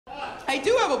I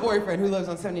do have a boyfriend who lives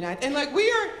on 79th, and like we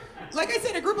are, like I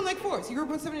said, I grew up in Lake Forest. He grew up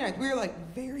on 79th. We are like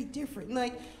very different. And,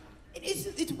 like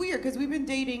it's weird because we've been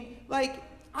dating. Like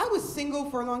I was single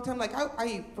for a long time. Like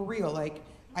I for real. Like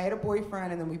I had a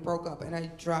boyfriend and then we broke up, and I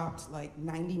dropped like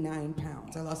 99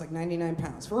 pounds. I lost like 99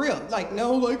 pounds for real. Like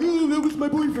no, like oh, that was my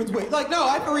boyfriend's weight. Like no,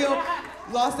 I for real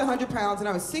lost 100 pounds, and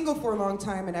I was single for a long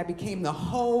time, and I became the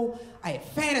hoe I had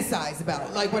fantasized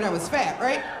about, like when I was fat,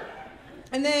 right?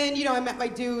 And then, you know, I met my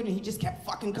dude, and he just kept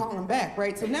fucking calling back,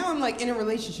 right? So now I'm like in a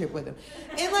relationship with him.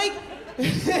 And like,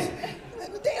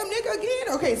 damn nigga again.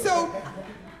 Okay, so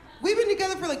we've been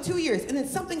together for like 2 years, and then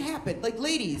something happened. Like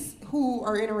ladies who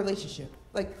are in a relationship,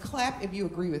 like clap if you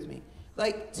agree with me.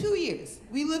 Like 2 years,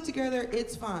 we lived together,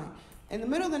 it's fine. In the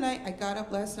middle of the night, I got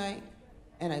up last night,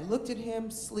 and I looked at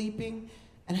him sleeping,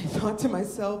 and I thought to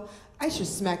myself, I should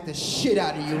smack the shit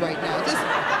out of you right now. Just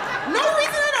no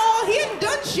reason at all. He hadn't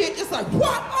done shit. Just like,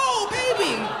 what? Oh,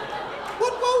 baby.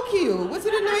 What woke you? Was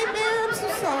it a nightmare? I'm so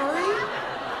sorry.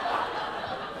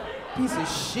 Piece of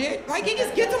shit. Like, he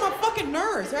just gets on my fucking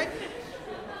nerves, right?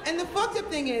 And the fucked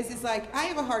up thing is like, I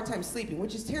have a hard time sleeping,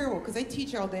 which is terrible because I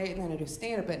teach all day and then I do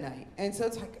stand-up at night. And so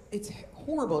it's like, it's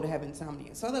horrible to have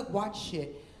insomnia. So I like watch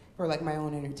shit for like my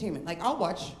own entertainment. Like I'll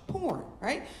watch porn,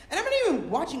 right? And I'm not even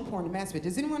watching porn to masturbate.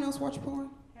 Does anyone else watch porn?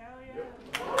 Hell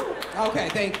yeah. Okay,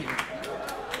 thank you.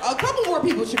 A couple more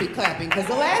people should be clapping because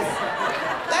the last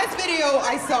video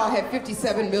I saw had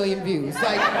 57 million views.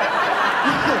 Like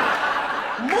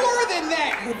more than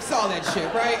that saw that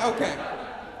shit, right? Okay.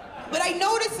 But I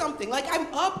noticed something. Like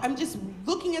I'm up, I'm just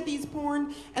looking at these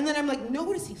porn, and then I'm like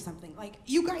noticing something. Like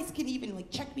you guys can even like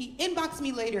check me, inbox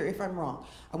me later if I'm wrong.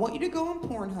 I want you to go on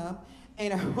Pornhub,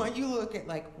 and I want you to look at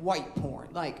like white porn,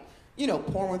 like you know,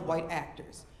 porn with white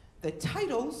actors. The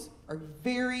titles are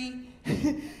very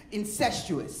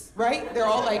incestuous, right? They're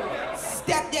all like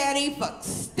stepdaddy, fuck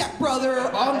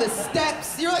stepbrother, on the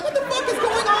steps. You're like, what the fuck is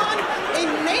going on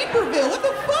in Naperville? What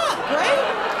the fuck, right?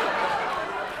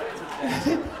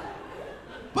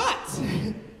 But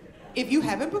if you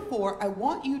haven't before, I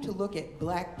want you to look at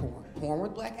black porn, porn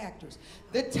with black actors.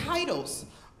 The titles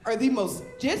are the most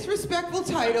disrespectful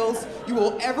titles you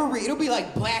will ever read. It'll be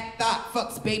like Black Thought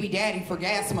fucks baby daddy for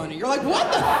gas money. You're like,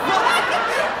 what the fuck?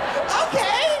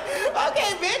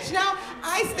 Okay, bitch. Now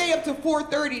I stay up to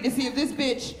 4:30 to see if this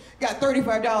bitch got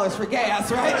 $35 for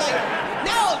gas, right? Like,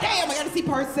 no, damn, I gotta see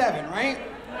part 7, right?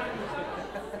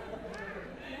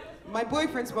 My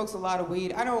boyfriend smokes a lot of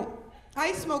weed.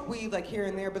 I smoke weed like here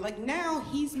and there, but like now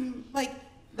he's like,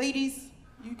 ladies,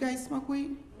 you guys smoke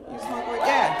weed? You smoke weed?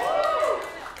 Yeah.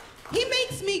 He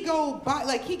makes me go buy,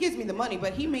 like he gives me the money,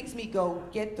 but he makes me go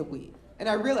get the weed. And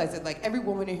I realize that like every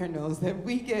woman in here knows that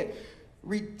we get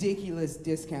ridiculous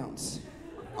discounts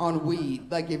on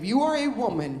weed. Like if you are a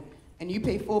woman and you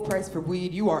pay full price for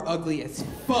weed, you are ugly as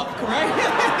fuck, right?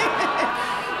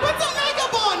 Put some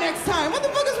makeup on next time. What the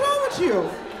fuck is wrong with you?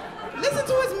 Listen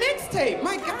to his mixtape.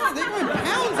 My God, they're going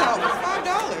pounds out for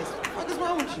 $5. What the fuck is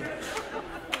wrong with you?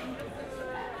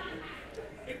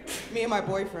 Me and my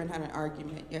boyfriend had an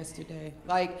argument yesterday.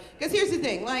 Like, because here's the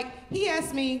thing. Like, he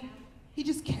asked me,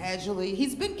 he's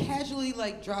been casually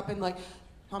like dropping like,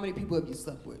 how many people have you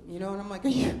slept with? You know, and I'm like, are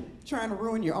you trying to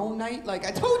ruin your own night? Like,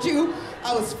 I told you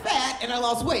I was fat and I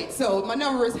lost weight, so my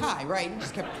number is high, right? And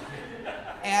just kept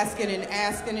asking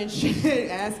and shit,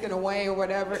 asking away or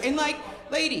whatever. And like,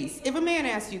 ladies, if a man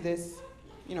asks you this,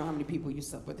 you know, how many people you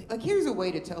slept with, like here's a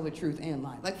way to tell the truth and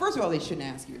lie. Like first of all, they shouldn't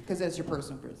ask you because that's your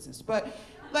personal business. But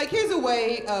like here's a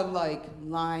way of like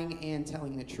lying and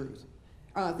telling the truth.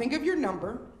 Think of your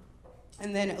number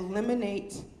and then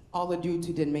eliminate all the dudes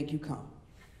who didn't make you come.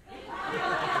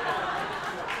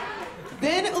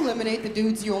 Then eliminate the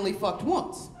dudes you only fucked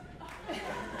once.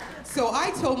 So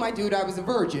I told my dude I was a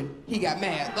virgin. He got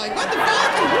mad. Like, what the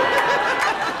fuck?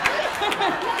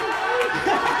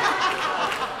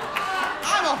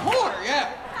 I'm a whore,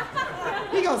 yeah.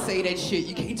 He gonna say that shit.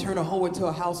 You can't turn a hoe into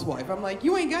a housewife. I'm like,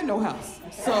 you ain't got no house.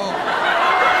 So, all right,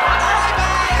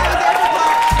 bye. I was there for